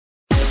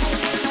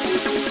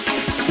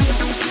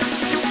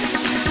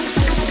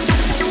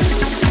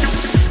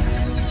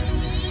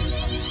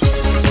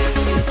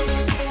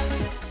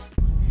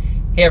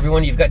Hey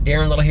everyone, you've got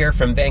Darren Little here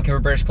from Vancouver,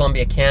 British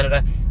Columbia,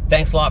 Canada.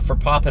 Thanks a lot for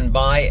popping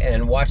by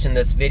and watching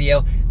this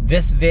video.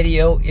 This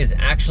video is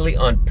actually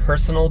on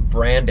personal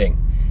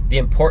branding, the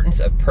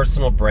importance of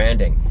personal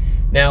branding.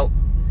 Now,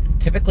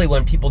 typically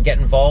when people get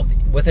involved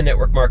with a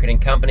network marketing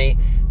company,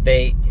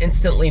 they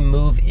instantly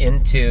move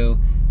into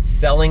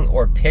selling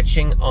or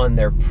pitching on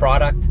their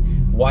product,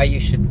 why you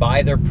should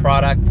buy their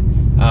product,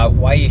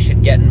 why you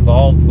should get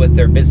involved with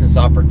their business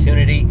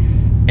opportunity.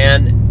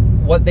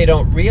 And what they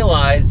don't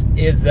realize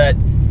is that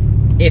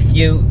if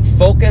you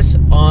focus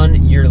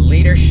on your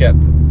leadership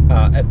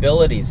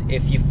abilities,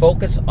 if you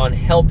focus on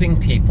helping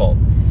people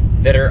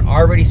that are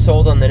already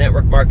sold on the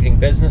network marketing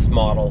business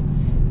model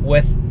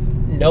with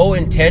no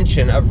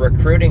intention of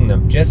recruiting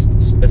them,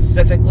 just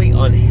specifically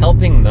on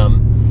helping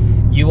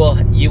them, you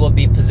will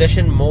be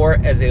positioned more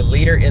as a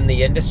leader in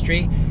the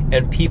industry,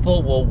 and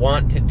people will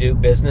want to do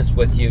business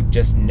with you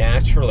just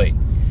naturally.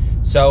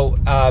 So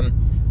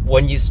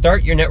when you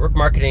start your network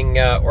marketing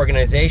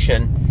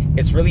organization,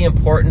 it's really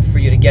important for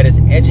you to get as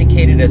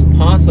educated as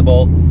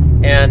possible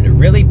and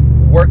really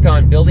work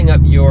on building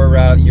up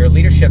your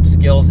leadership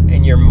skills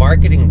and your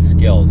marketing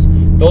skills.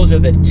 Those are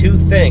the two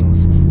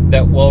things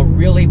that will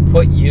really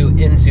put you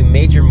into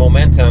major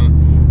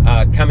momentum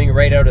coming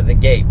right out of the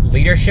gate: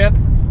 leadership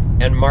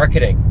and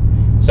marketing.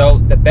 So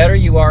the better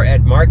you are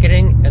at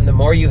marketing and the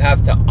more you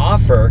have to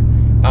offer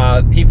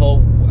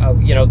people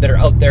that are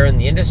out there in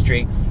the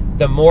industry,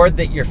 the more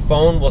that your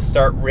phone will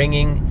start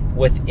ringing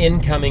with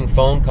incoming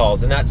phone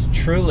calls. And that's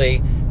truly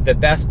the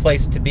best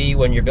place to be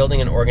when you're building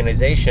an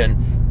organization,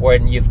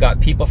 when you've got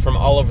people from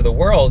all over the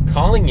world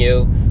calling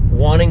you,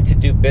 wanting to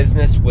do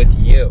business with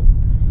you.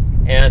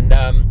 And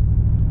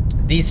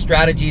these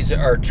strategies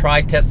are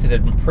tried, tested,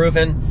 and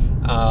proven.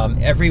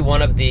 Every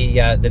one of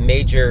the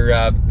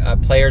major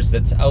players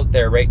that's out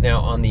there right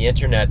now on the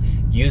internet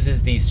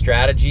uses these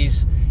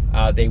strategies.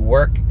 They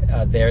work.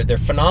 They're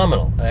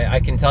phenomenal. I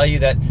can tell you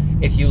that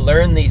if you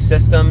learn these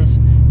systems,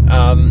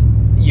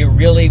 you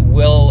really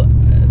will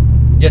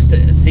just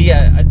see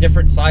a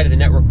different side of the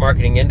network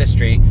marketing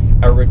industry,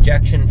 a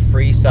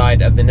rejection-free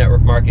side of the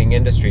network marketing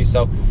industry.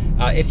 So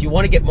if you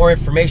want to get more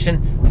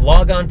information,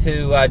 log on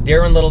to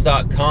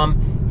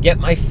darrenlittle.com, get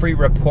my free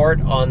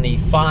report on the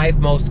 5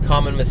 most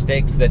common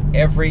mistakes that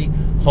every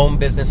home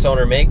business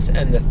owner makes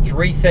and the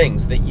 3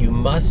 things that you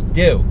must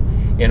do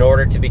in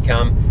order to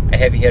become a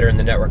heavy hitter in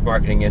the network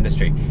marketing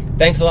industry.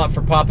 Thanks a lot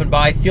for popping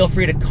by. Feel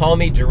free to call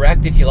me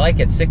direct if you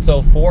like at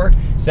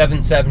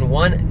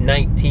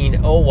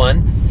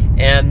 604-771-1901.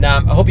 And I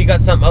hope you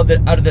got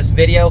something out of this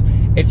video.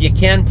 If you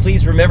can,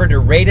 please remember to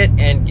rate it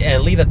and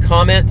leave a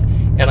comment.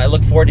 And I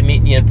look forward to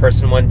meeting you in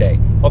person one day.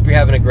 Hope you're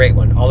having a great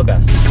one. All the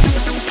best.